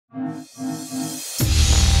It's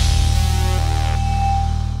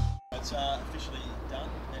officially done.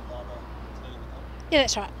 Ben Barba is leading the club. Yeah,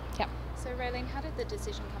 that's right. Yep. So Raylene, how did the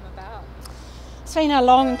decision come about? It's been a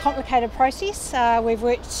long and complicated process. We've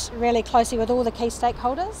worked really closely with all the key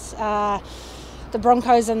stakeholders. The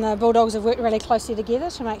Broncos and the Bulldogs have worked really closely together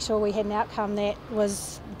to make sure we had an outcome that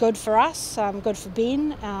was good for us, good for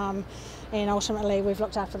Ben, and ultimately we've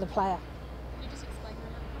looked after the player. Can you just explain that?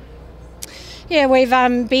 Yeah,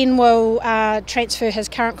 Ben will transfer his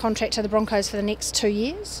current contract to the Broncos for the next 2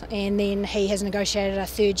 years, and then he has negotiated a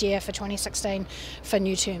third year for 2016 for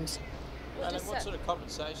new terms. And what sort of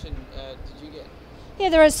compensation did you get? Yeah,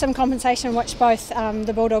 there is some compensation which both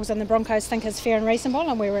the Bulldogs and the Broncos think is fair and reasonable,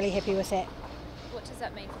 and we're really happy with that. What does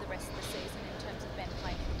that mean for the rest of the season in terms of Ben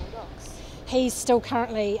playing for the Bulldogs? He's still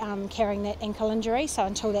currently carrying that ankle injury, so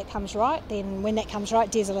until that comes right, then when that comes right,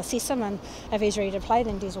 Des will assess him, and if he's ready to play,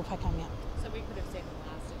 then Des will pick him up. So we could have seen the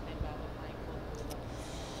last of Ben Barba playing for the Bulldogs?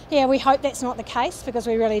 Yeah, we hope that's not the case, because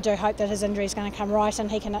we really do hope that his injury is going to come right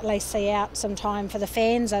and he can at least see out some time for the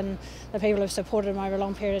fans and the people who've supported him over a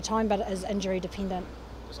long period of time, but it is injury dependent.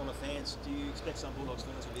 Just on the fans, do you expect some Bulldogs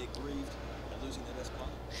fans will be aggrieved at losing their best player?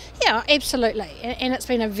 Yeah, absolutely, and it's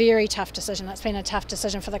been a very tough decision. It's been a tough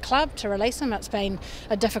decision for the club to release him. It's been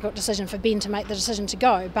a difficult decision for Ben to make the decision to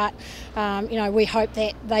go, but we hope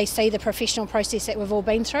that they see the professional process that we've all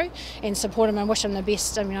been through and support him and wish him the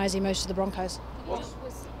best as he moves to the Broncos. What's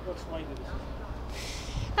swayed the decision?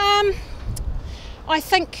 I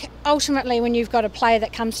think ultimately when you've got a player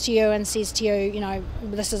that comes to you and says to you,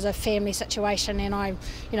 this is a family situation and I,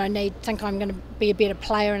 think I'm going to be a better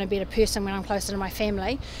player and a better person when I'm closer to my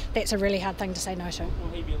family, that's a really hard thing to say no to. Will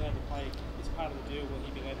he be allowed to play, as part of the deal, will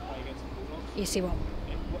he be allowed to play against the Bulldogs? Yes, he will.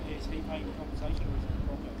 Is he paying the compensation or is it the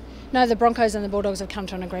Broncos? No, the Broncos and the Bulldogs have come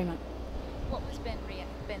to an agreement. What was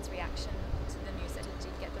Ben's reaction to the news that he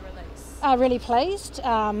did get the release? Really pleased,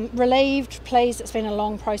 relieved, pleased. It's been a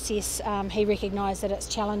long process. He recognised that it's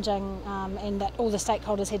challenging and that all the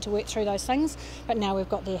stakeholders had to work through those things, but now we've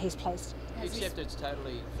got there, he's pleased. Do you accept it's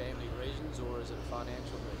totally family reasons or is it a financial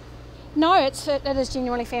reason? No, it is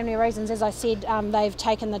genuinely family reasons. As I said, they've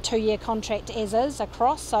taken the 2-year contract as is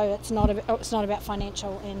across, so it's not about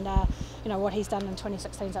financial, and what he's done in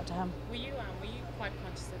 2016 is up to him. Were you quite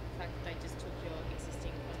conscious of the fact that they just took your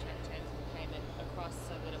existing contract terms and payment across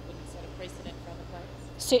so that it wouldn't set a precedent for other players?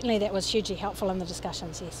 Certainly that was hugely helpful in the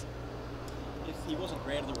discussions, yes. If he wasn't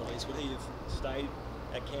granted the release, would he have stayed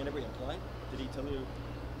at Canterbury and played? Did he tell you,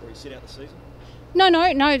 or he sit out the season? No.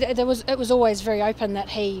 It was always very open that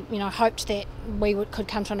he, hoped that we could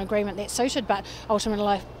come to an agreement that suited. But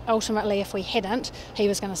ultimately, if we hadn't, he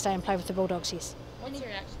was going to stay and play with the Bulldogs. Yes. What's your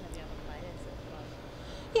reaction of the other players at the club?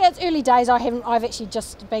 Yeah, it's early days. I've actually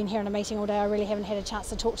just been here in a meeting all day. I really haven't had a chance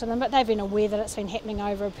to talk to them, but they've been aware that it's been happening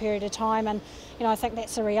over a period of time, and I think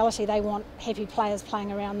that's the reality. They want happy players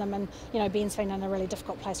playing around them, and Ben's been in a really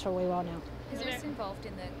difficult place for a wee while now. Is Des involved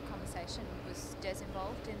in the conversation? Was Des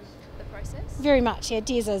involved in the process? Very much, yeah.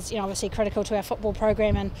 Des is obviously critical to our football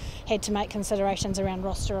program and had to make considerations around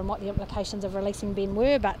roster and what the implications of releasing Ben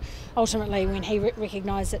were, but ultimately when he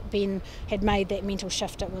recognised that Ben had made that mental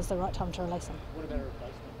shift, it was the right time to release him. What about a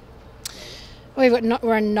replacement?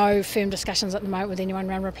 We're in no firm discussions at the moment with anyone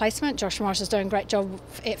around replacement. Josh Morris is doing a great job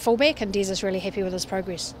at fullback and Des is really happy with his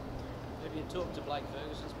progress. Have you talked to Blake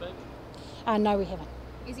Ferguson, speak? No, we haven't.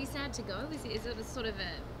 Is he sad to go? Is it a sort of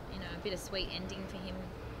a bittersweet ending for him,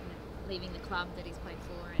 leaving the club that he's played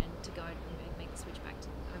for and to go make the switch back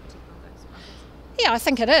over to the Broncos? Yeah, I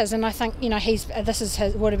think it is, and I think would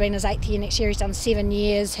have been his 8th year next year. He's done 7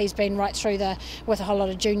 years. He's been right through with a whole lot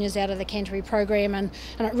of juniors out of the Canterbury program, and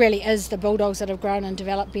it really is the Bulldogs that have grown and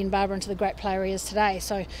developed Ben Barba into the great player he is today.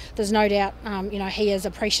 So there's no doubt, he is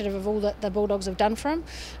appreciative of all that the Bulldogs have done for him.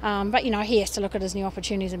 But he has to look at his new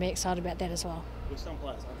opportunities and be excited about that as well. Were some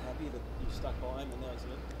players unhappy that you stuck by him and now he's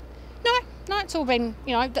leaving? No, it's all been,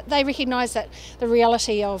 they recognise that the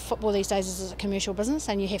reality of football these days is a commercial business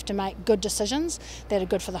and you have to make good decisions that are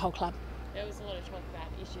good for the whole club. There was a lot of talk about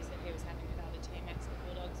issues that he was having with other teammates at the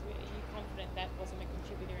Bulldogs. Are you confident that wasn't a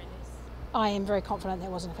contributor in this? I am very confident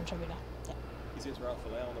that wasn't a contributor. Yeah. Is Israel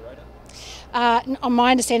Folau on the radar?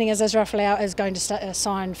 My understanding is Israel Folau is going to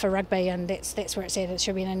sign for Rugby, and that's where it's at. It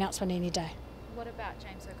should be an announcement any day. What about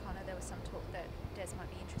James O'Connor? There was some talk that Des might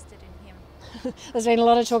be interested in him. There's been a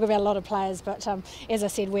lot of talk about a lot of players, but as I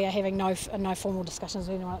said, we are having no formal discussions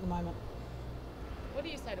with anyone at the moment. What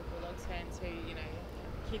do you say to Bulldogs fans who,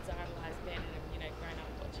 kids idolise Ben and have, grown up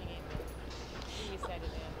watching him? What do you say to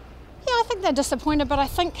them? Yeah, I think they're disappointed, but I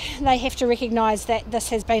think they have to recognise that this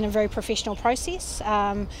has been a very professional process.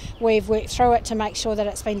 We've worked through it to make sure that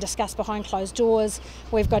it's been discussed behind closed doors.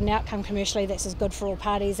 We've got an outcome commercially that's as good for all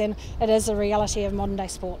parties, and it is a reality of modern day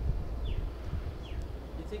sport. Do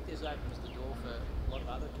you think this opens the door for a lot of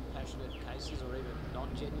other compassionate cases or even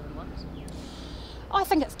non-genuine ones? I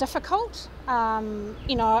think it's difficult, and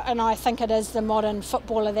I think it is the modern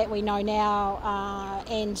footballer that we know now,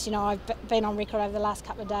 and I've been on record over the last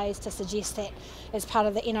couple of days to suggest that as part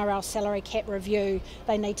of the NRL salary cap review,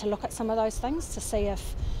 they need to look at some of those things to see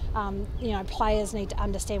if players need to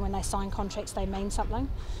understand when they sign contracts they mean something.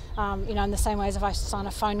 In the same way as if I sign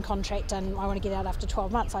a phone contract and I want to get out after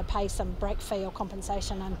 12 months, I pay some break fee or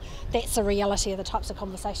compensation, and that's the reality of the types of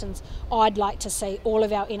conversations I'd like to see all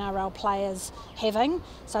of our NRL players having,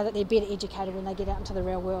 so that they're better educated when they get out into the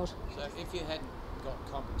real world. So if you hadn't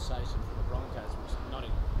got compensation from the Broncos, which you're not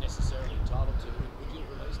necessarily entitled to, would you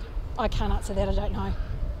have released it? I can't answer that, I don't know.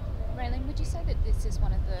 Raylene, would you say that this is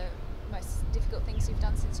one of the most difficult things you've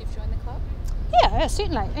done since you've joined the club? Yeah,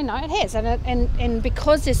 certainly. It has, and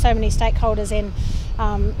because there's so many stakeholders and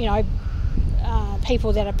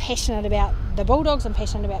people that are passionate about the Bulldogs and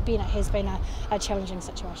passionate about Ben, it has been a challenging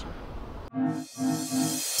situation.